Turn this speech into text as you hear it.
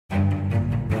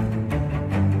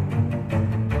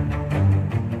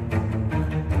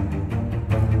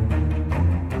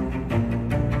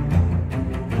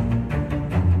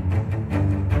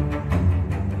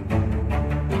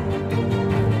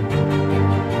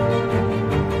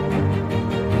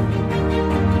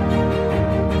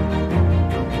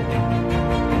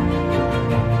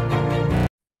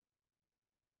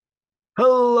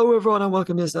everyone, and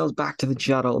welcome yourselves back to the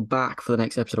channel, back for the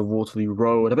next episode of Waterloo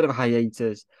Road. A bit of a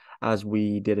hiatus as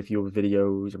we did a few other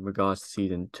videos in regards to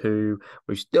season 2.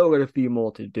 We've still got a few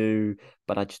more to do,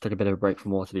 but I just took a bit of a break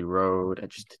from Waterloo Road and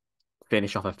just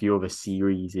finish off a few other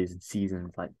series and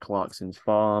seasons like Clarkson's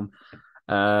Farm.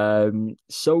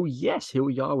 So yes, here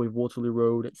we are with Waterloo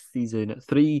Road, season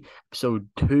 3, episode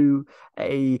 2.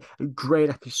 A great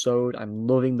episode. I'm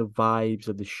loving the vibes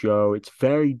of the show. It's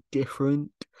very different.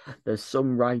 There's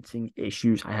some writing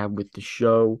issues I have with the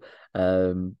show,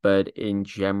 but in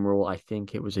general, I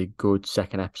think it was a good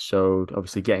second episode.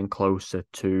 Obviously, getting closer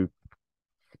to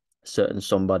certain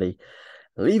somebody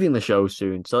leaving the show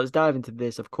soon. So let's dive into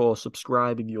this. Of course,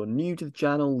 subscribe if you're new to the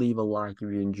channel. Leave a like if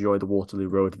you enjoy the Waterloo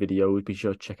Road videos. Be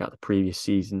sure to check out the previous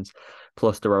seasons.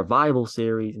 Plus, the revival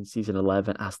series in season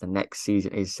 11, as the next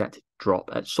season is set to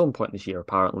drop at some point this year,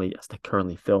 apparently, as they're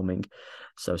currently filming.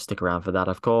 So stick around for that,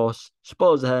 of course.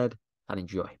 Spoilers ahead and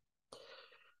enjoy.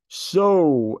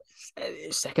 So,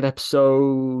 second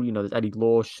episode, there's Eddie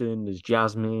Lawson, there's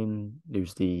Jasmine,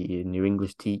 who's the new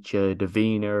English teacher,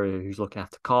 Davina, who's looking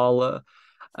after Carla.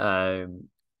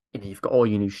 You've got all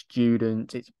your new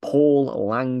students. It's Paul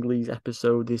Langley's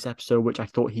episode, this episode, which I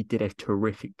thought he did a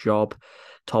terrific job.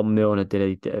 Tom Milner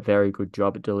did a very good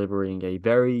job at delivering a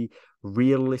very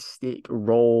realistic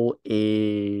role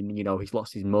in, he's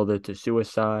lost his mother to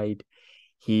suicide.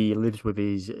 He lives with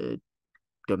his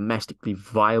domestically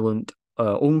violent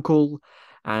uncle,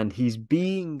 and he's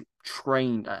being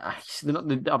trained.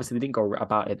 Obviously, they didn't go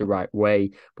about it the right way,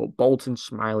 but Bolton,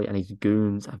 Smiley, and his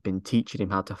goons have been teaching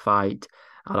him how to fight.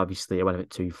 And obviously, it went a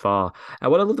bit too far. And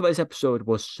what I loved about this episode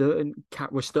was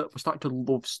we're starting to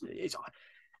love.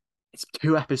 It's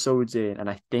 2 episodes in, and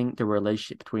I think the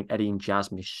relationship between Eddie and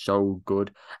Jasmine is so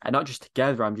good. And not just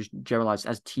together, I'm just generalized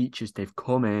as teachers, they've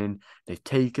come in, they've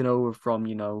taken over from,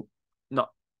 not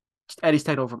Eddie's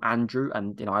taken over from Andrew,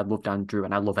 and I loved Andrew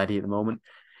and I love Eddie at the moment.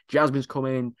 Jasmine's come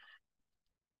in.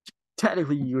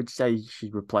 Technically, you would say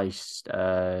she's replaced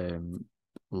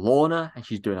Lorna, and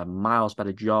she's doing a miles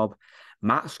better job.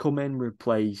 Matt's come in,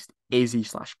 replaced Izzy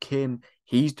slash Kim.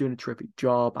 He's doing a terrific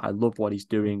job. I love what he's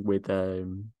doing with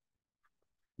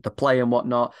the play and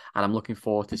whatnot, and I'm looking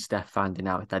forward to Steph finding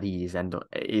out that he is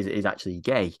actually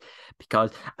gay.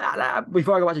 Because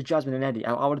before I go back to Jasmine and Eddie,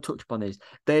 I want to touch upon this.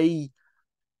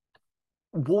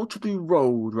 Waterloo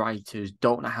Road writers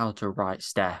don't know how to write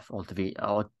Steph or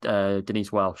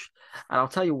Denise Welsh, and I'll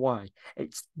tell you why.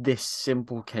 It's this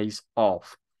simple case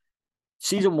of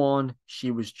season 1,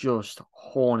 she was just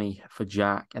horny for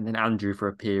Jack, and then Andrew for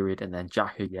a period, and then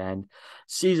Jack again.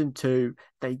 Season 2,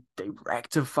 they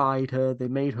rectified her, they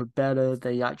made her better,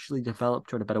 they actually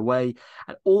developed her in a better way,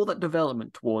 and all that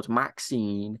development towards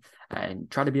Maxine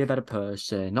and trying to be a better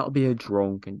person, not be a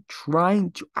drunk, and trying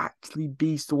to actually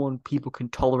be someone people can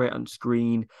tolerate on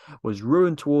screen was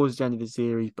ruined towards the end of the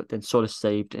series, but then sort of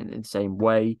saved in the same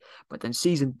way. But then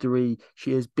season 3,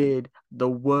 she has been the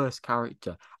worst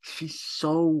character. She's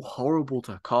so horrible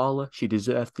to Carla. She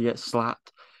deserves to get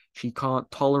slapped. She can't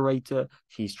tolerate her.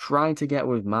 She's trying to get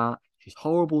with Matt. She's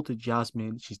horrible to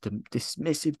Jasmine. She's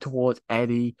dismissive towards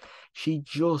Eddie. She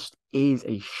just is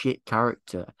a shit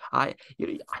character. I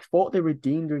thought they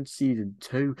redeemed her in season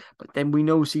 2, but then we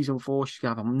know season 4 she's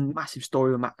gonna have a massive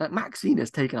story with Maxine has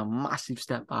taken a massive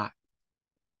step back,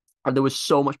 and there was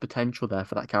so much potential there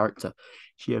for that character.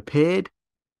 She appeared,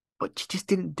 but she just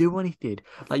didn't do anything.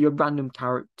 Like your random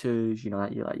characters, you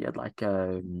had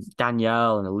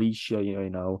Danielle and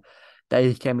Alicia,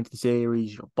 they came into the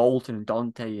series. Bolton and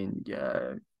Dante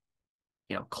and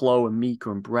Chloe and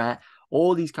Mika and Brett,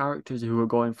 all these characters who are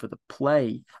going for the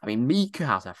play. I mean, Mika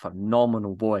has a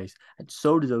phenomenal voice, and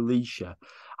so does Alicia.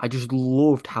 I just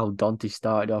loved how Dante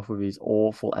started off with his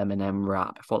awful Eminem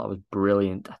rap. I thought that was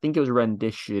brilliant. I think it was a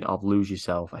rendition of Lose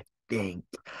Yourself, I think.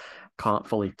 Can't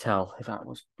fully tell if that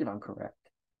was, correct.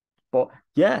 But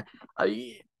yeah,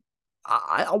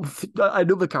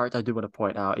 another character I do want to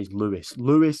point out is Lewis.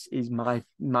 Lewis is my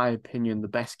opinion the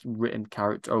best written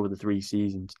character over the 3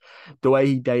 seasons. The way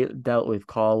he dealt with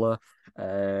Carla,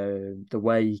 the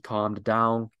way he calmed her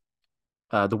down,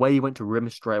 the way he went to Rimmer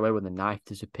straight away when the knife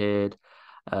disappeared.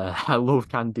 I love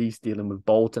Candice dealing with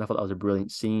Bolton. I thought that was a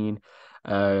brilliant scene.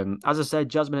 As I said,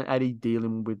 Jasmine and Eddie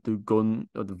dealing with the gun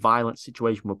or the violent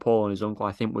situation with Paul and his uncle,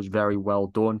 I think was very well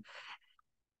done.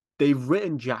 They've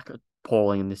written Jack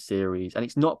appalling in this series, and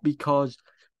it's not because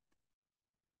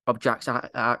of Jack's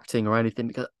acting or anything,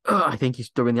 because I think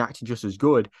he's doing the acting just as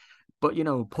good. But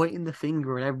pointing the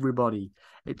finger at everybody,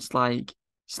 it's like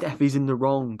Steph is in the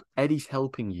wrong. Eddie's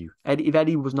helping you. Eddie, if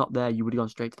Eddie was not there, you would have gone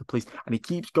straight to the police. And he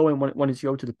keeps going wanting to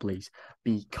go to the police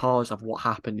because of what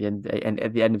happened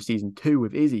at the end of season 2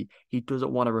 with Izzy. He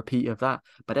doesn't want a repeat of that.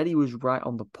 But Eddie was right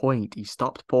on the point. He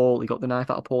stopped Paul. He got the knife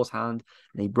out of Paul's hand,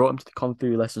 and he brought him to the Kung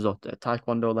Fu lessons or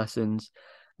Taekwondo lessons.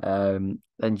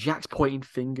 Then Jack's pointing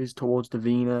fingers towards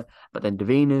Davina, but then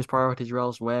Davina's priorities are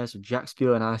elsewhere. So Jack's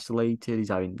feeling isolated. He's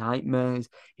having nightmares.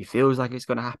 He feels like it's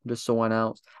going to happen to someone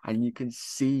else. And you can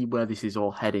see where this is all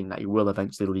heading, that he will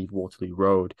eventually leave Waterloo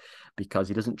Road because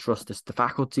he doesn't trust the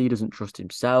faculty, doesn't trust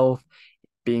himself.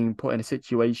 Being put in a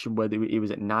situation where he was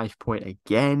at knife point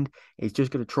again, it's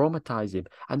just going to traumatize him.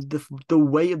 And the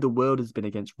weight of the world has been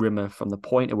against Rimmer from the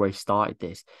point of where he started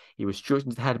this. He was struck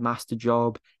into the headmaster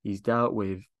job. He's dealt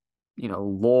with,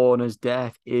 Lorna's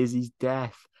death, Izzy's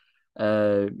death.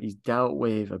 He's dealt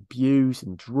with abuse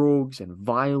and drugs and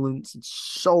violence and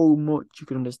so much. You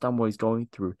can understand what he's going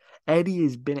through. Eddie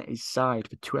has been at his side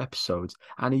for 2 episodes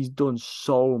and he's done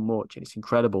so much and it's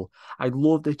incredible. I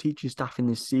love the teaching staff in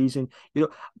this season.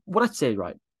 What I'd say,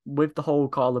 right, with the whole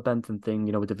Carla Benton thing,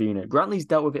 with Davina, Grantley's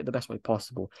dealt with it the best way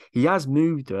possible. He has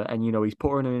moved her and, he's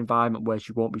put her in an environment where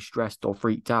she won't be stressed or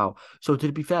freaked out. So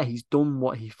to be fair, he's done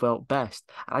what he felt best.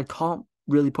 And I can't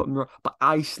really put him wrong, but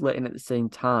isolating at the same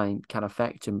time can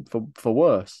affect him for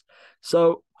worse.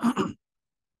 So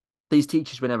these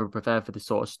teachers were never prepared for this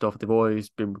sort of stuff. They've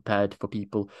always been prepared for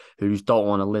people who just don't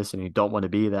want to listen, who don't want to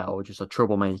be there, or just are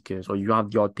troublemakers, or you have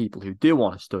the odd people who do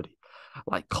want to study.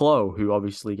 Like Chloe, who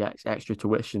obviously gets extra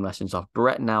tuition lessons off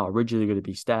Brett now, originally going to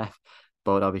be Steph.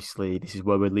 But obviously, this is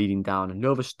where we're leading down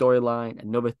another storyline,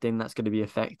 another thing that's going to be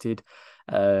affected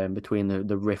between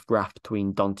the riff-raff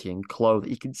between Dante and Chloe.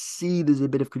 You can see there's a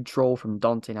bit of control from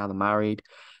Dante now they're married.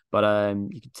 But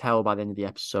you can tell by the end of the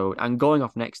episode, and going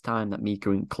off next time, that Mika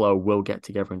and Chloe will get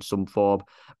together in some form,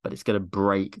 but it's going to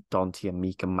break Dante and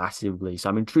Mika massively. So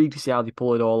I'm intrigued to see how they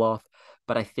pull it all off.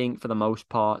 But I think for the most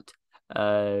part,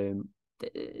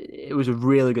 it was a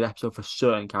really good episode for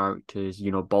certain characters,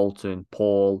 Bolton,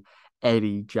 Paul,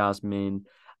 Eddie, Jasmine,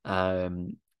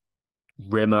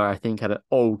 Rimmer, I think, had an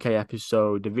okay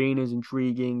episode. Davina's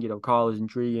intriguing, Carla's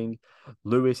intriguing,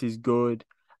 Lewis is good.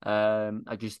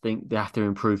 I just think they have to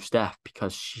improve Steph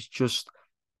because she's just,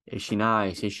 is she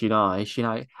nice? Is she not? Is she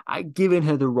not? Giving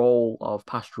her the role of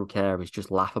pastoral care is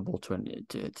just laughable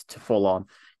to full on.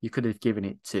 You could have given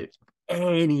it to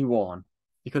anyone.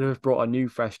 You could have brought a new,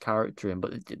 fresh character in,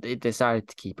 but they decided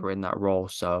to keep her in that role.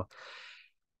 So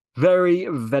very,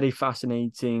 very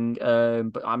fascinating.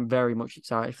 But I'm very much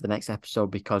excited for the next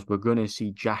episode because we're going to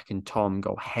see Jack and Tom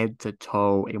go head to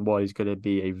toe in what is going to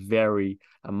be a very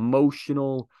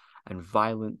emotional and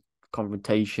violent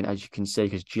confrontation, as you can see,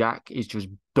 because Jack is just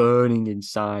burning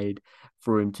inside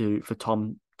for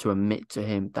Tom to admit to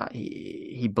him that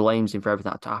he blames him for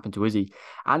everything that happened to Izzy.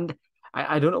 And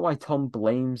I don't know why Tom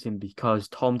blames him, because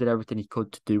Tom did everything he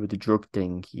could to do with the drug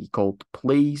thing. He called the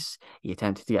police. He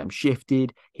attempted to get him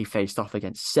shifted. He faced off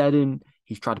against Seddon.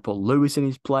 He's tried to put Lewis in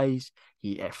his place.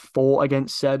 He fought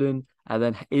against Seddon. And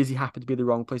then Izzy happened to be in the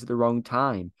wrong place at the wrong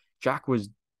time. Jack was,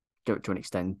 to an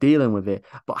extent, dealing with it.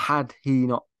 But had he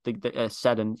not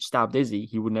Seddon stabbed Izzy,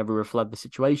 he would never have fled the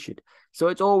situation. So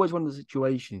it's always one of the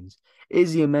situations.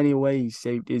 Izzy, in many ways,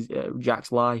 saved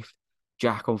Jack's life.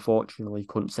 Jack, unfortunately,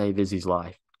 couldn't save Izzy's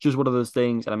life. Just one of those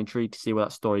things, and I'm intrigued to see where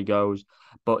that story goes.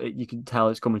 But you can tell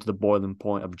it's coming to the boiling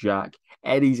point of Jack.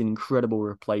 Eddie's an incredible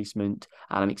replacement,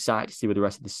 and I'm excited to see where the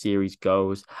rest of the series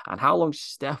goes and how long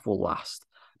Steph will last.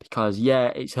 Because, yeah,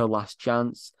 it's her last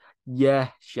chance. Yeah,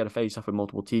 she had a face-off with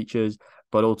multiple teachers,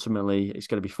 but ultimately, it's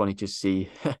going to be funny to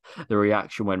see the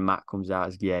reaction when Matt comes out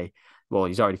as gay. Well,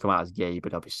 he's already come out as gay,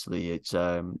 but obviously it's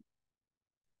not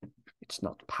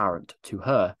apparent to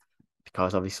her,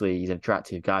 because obviously he's an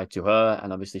attractive guy to her,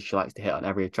 and obviously she likes to hit on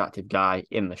every attractive guy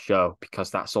in the show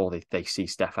because that's all they see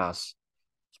Steph as.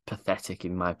 It's pathetic,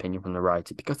 in my opinion, from the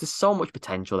writer, because there's so much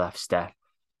potential there for Steph.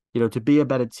 To be a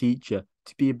better teacher,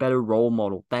 to be a better role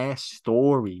model, their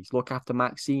stories, look after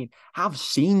Maxine, have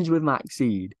scenes with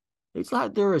Maxine. It's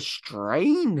like they're a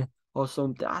strain or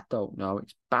something. I don't know.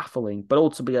 It's baffling. But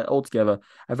altogether,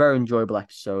 a very enjoyable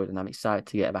episode, and I'm excited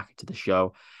to get back into the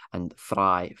show and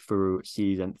fly through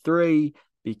season 3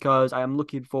 because I am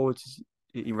looking forward to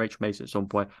seeing Rachel Mason at some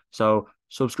point. So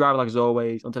subscribe, like as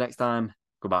always. Until next time,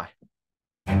 goodbye.